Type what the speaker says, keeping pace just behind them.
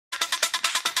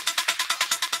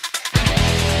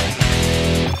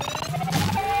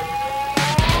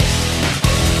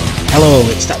Hello,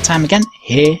 it's that time again.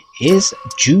 Here is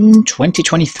June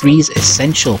 2023's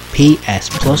essential PS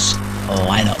Plus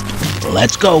lineup.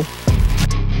 Let's go!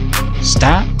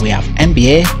 Start, we have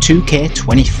NBA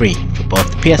 2K23 for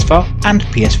both the PS4 and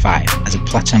PS5. As a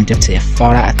Platinum Div tier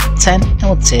 4 out of 10, it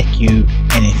will take you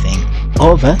anything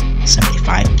over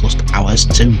 75 plus hours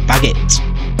to bag it.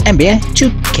 NBA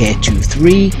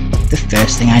 2K23, the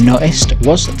first thing I noticed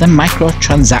was the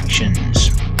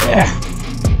microtransactions.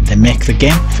 They make the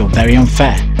game feel very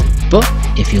unfair, but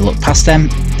if you look past them,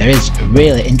 there is a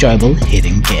really enjoyable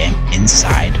hidden game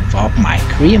inside for My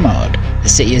Career mode. The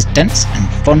city is dense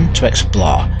and fun to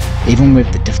explore, even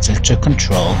with the difficult to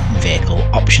control vehicle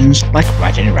options like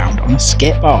riding around on a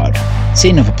skateboard.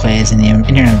 Seeing other players in an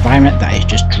environment that is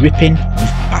just dripping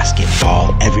with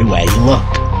basketball everywhere you look.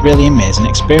 Really amazing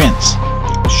experience.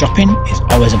 Shopping is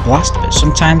always a blast, but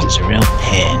sometimes it's a real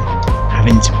pain.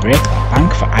 Having to break the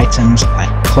bank for items like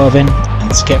clothing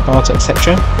and skateboards,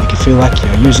 etc. make you feel like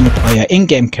you're using up all your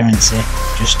in-game currency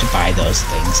just to buy those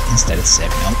things instead of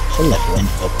saving up for leveling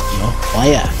up your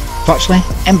player. Fortunately,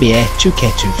 NBA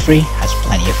 2K23 has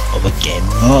plenty of other game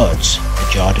modes. The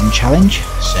Jordan Challenge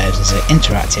serves as an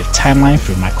interactive timeline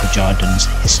through Michael Jordan's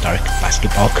historic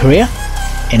basketball career.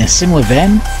 In a similar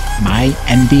vein, My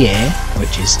NBA,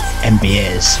 which is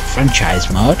NBA's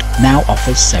franchise mode, now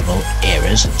offers several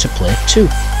eras to play too.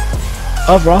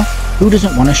 Overall, who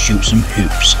doesn't want to shoot some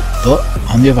hoops? But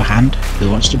on the other hand,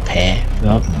 who wants to pay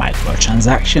for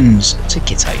microtransactions to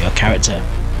kit out your character?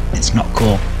 It's not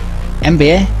cool.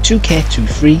 NBA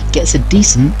 2K23 gets a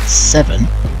decent 7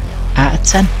 out of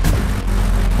 10.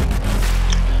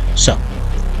 So,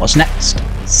 what's next?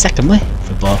 Secondly,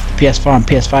 for both the PS4 and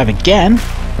PS5 again,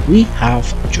 we have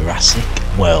Jurassic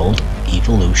World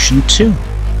Evolution 2.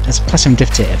 That's a Platinum Div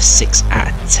tier of 6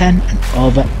 out of 10 and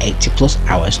over 80 plus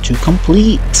hours to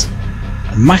complete.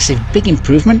 A massive big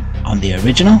improvement on the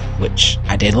original, which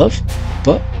I did love,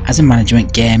 but as a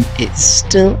management game it's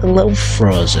still a little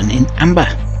frozen in amber.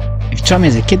 If you told me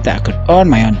as a kid that I could own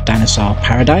my own dinosaur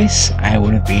paradise, I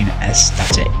would have been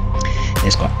ecstatic.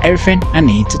 It's got everything I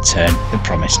need to turn the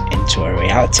promise into a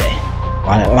reality.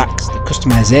 While it lacks the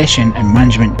customization and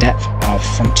management depth of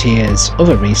Frontier's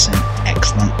other recent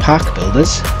excellent park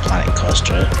builders, Planet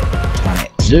Coaster,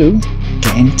 Planet Zoo,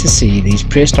 getting to see these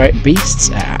prehistoric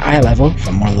beasts at a high level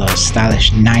from one of those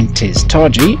stylish 90s tour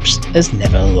jeeps has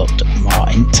never looked more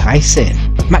enticing.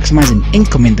 Maximising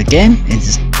income in the game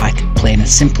is like playing a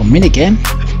simple minigame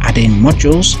of adding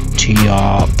modules to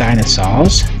your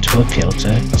dinosaurs to appeal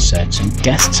to certain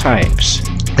guest types,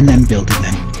 and then building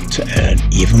them to earn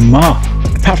even more.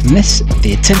 Apart from this,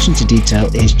 the attention to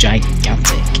detail is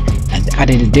gigantic, and the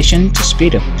added addition to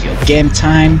speed up your game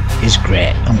time is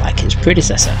great, unlike its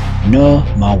predecessor. No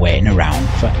more waiting around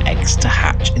for eggs to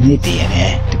hatch in the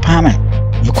DNA department.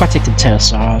 With aquatic and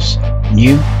pterosaurs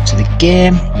new to the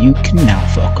game, you can now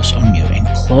focus on new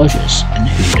enclosures, and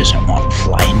who doesn't want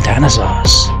flying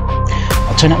dinosaurs?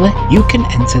 Alternatively, you can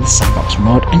enter the sandbox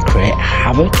mode and create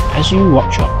havoc as you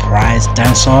watch your prized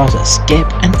dinosaurs escape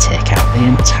and take out the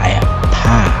entire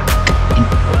park in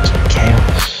utter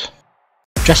chaos.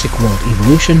 Jurassic World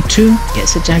Evolution 2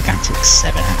 gets a gigantic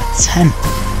 7 out of 10.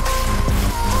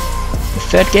 The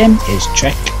third game is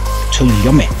Trek to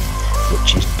Yomi,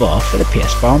 which is both for the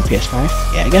PS4 and PS5,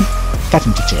 yet again.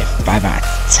 Platinum Div tier 5 out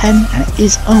of 10, and it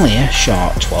is only a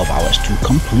short 12 hours to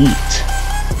complete.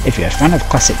 If you're a fan of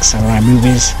classic samurai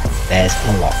movies, there's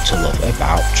a lot to love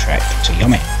about Trek to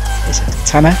Yomi. It's a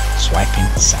katana swiping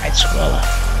side scroller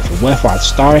with a worthwhile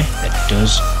story that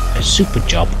does a super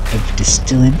job of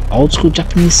distilling old school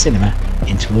Japanese cinema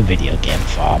into a video game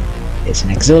form. It's an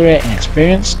exhilarating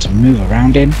experience to move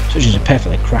around in, such as a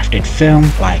perfectly crafted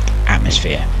film-like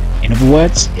atmosphere. In other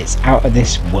words, it's out of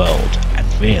this world, and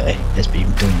really, it's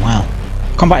been done well.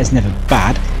 Combat is never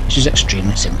bad, it's just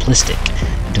extremely simplistic,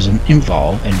 and doesn't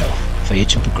involve enough for you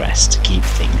to progress to keep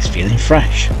things feeling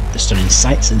fresh. The stunning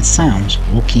sights and sounds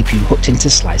will keep you hooked into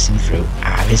slicing through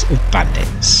armies of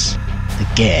bandits. The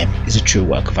game is a true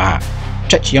work of art.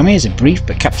 Trek to Yomi is a brief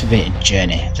but captivating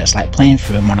journey that's like playing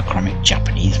through a monochromatic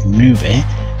Japanese movie,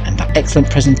 and that excellent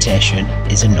presentation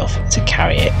is enough to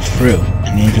carry it through.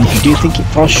 And even if you do think it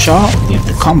falls short with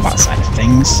the combat side of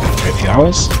things, after a few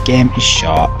hours, the game is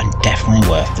short and definitely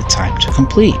worth the time to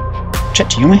complete. Trek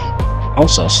to Yomi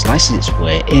also slices its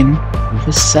way in with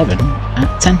a 7 out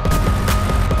of 10.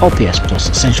 All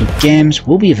PSPlus essential games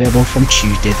will be available from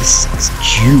Tuesday the 6th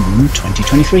June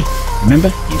 2023.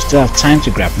 Remember, you still have time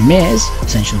to grab May's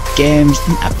essential games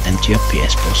and add them to your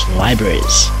PSPlus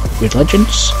libraries. Grid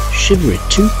Legends, Chivalry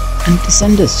 2 and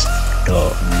Decenders.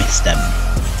 Don't miss them.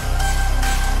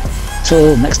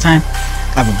 Till next time,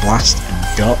 have a blast,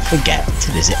 and don't forget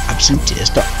to visit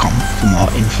AbsinthTears.com for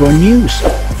more info and news.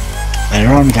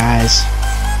 Later on, guys.